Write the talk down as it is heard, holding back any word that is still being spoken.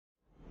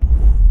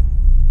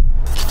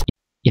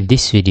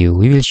this video,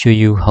 we will show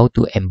you how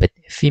to embed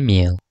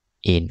Vimeo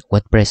in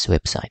WordPress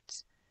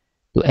websites.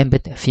 To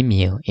embed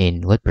Vimeo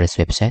in WordPress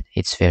website,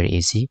 it's very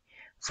easy.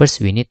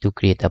 First, we need to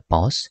create a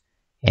post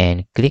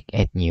and click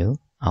Add New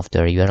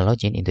after you are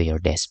logged in into your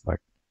dashboard.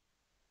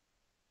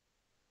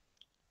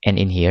 And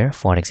in here,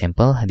 for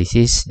example, this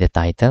is the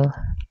title,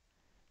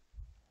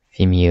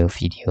 Vimeo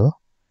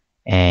video.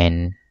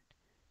 And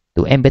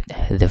to embed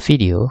the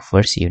video,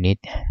 first you need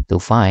to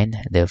find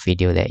the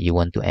video that you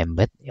want to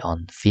embed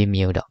on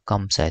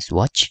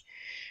vimeo.com/watch.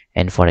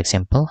 And for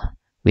example,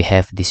 we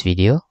have this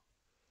video.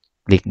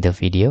 Click the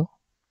video.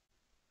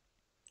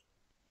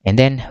 And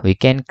then we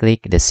can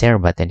click the share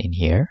button in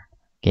here.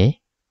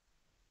 Okay.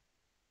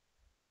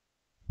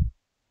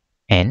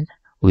 And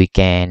we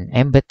can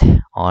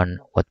embed on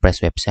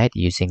WordPress website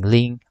using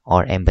link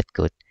or embed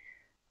code.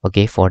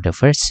 Okay, for the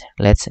first,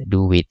 let's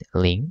do with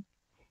link.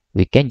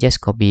 We can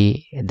just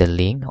copy the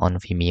link on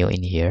Vimeo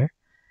in here.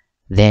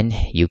 Then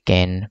you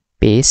can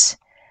paste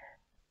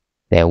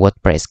the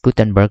WordPress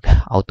Gutenberg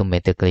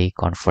automatically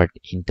convert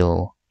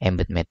into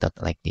embed method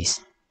like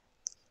this.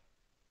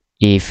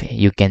 If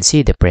you can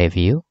see the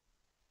preview,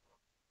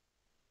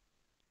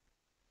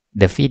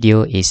 the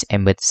video is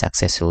embedded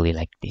successfully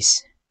like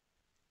this.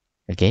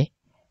 Okay,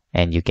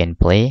 and you can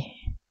play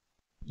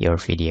your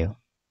video.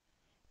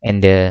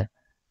 And the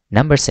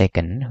number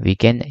second, we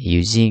can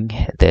using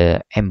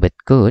the embed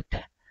code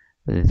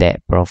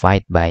that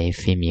provide by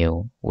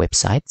Vimeo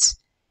websites,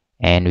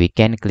 and we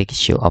can click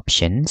show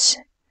options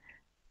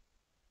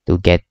to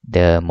get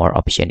the more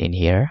option in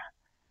here.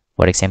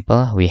 For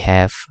example, we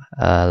have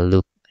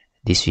loop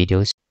these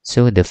videos,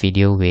 so the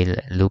video will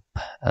loop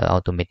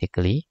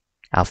automatically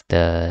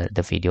after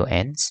the video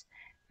ends.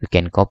 We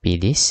can copy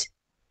this,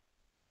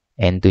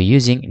 and to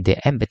using the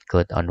embed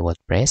code on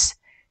WordPress,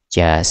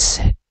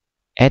 just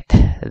add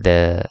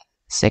the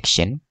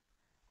section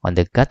on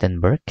the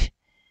Gutenberg,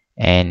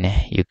 and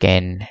you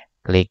can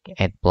click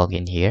add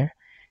plugin here,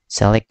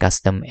 select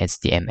custom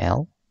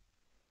HTML,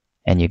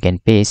 and you can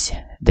paste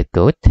the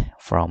code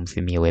from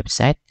Vimeo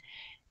website,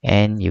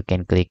 and you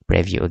can click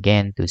preview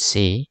again to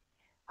see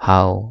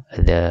how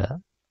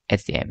the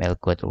HTML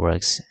code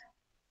works.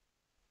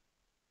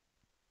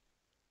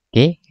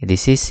 Okay,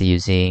 this is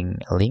using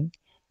a link,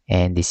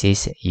 and this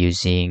is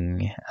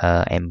using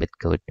embed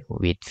code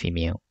with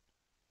Vimeo.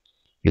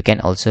 You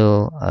can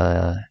also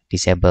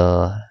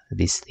disable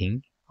this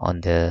link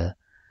on the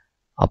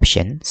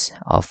options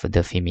of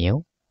the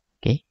Vimeo.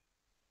 Okay,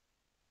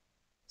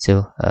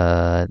 so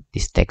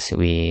this text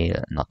will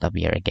not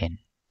appear again.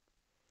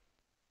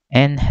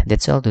 And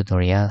that's all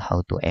tutorial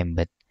how to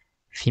embed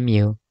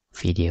Vimeo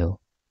video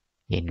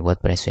in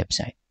WordPress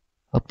website.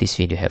 Hope this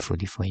video helpful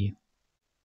for you.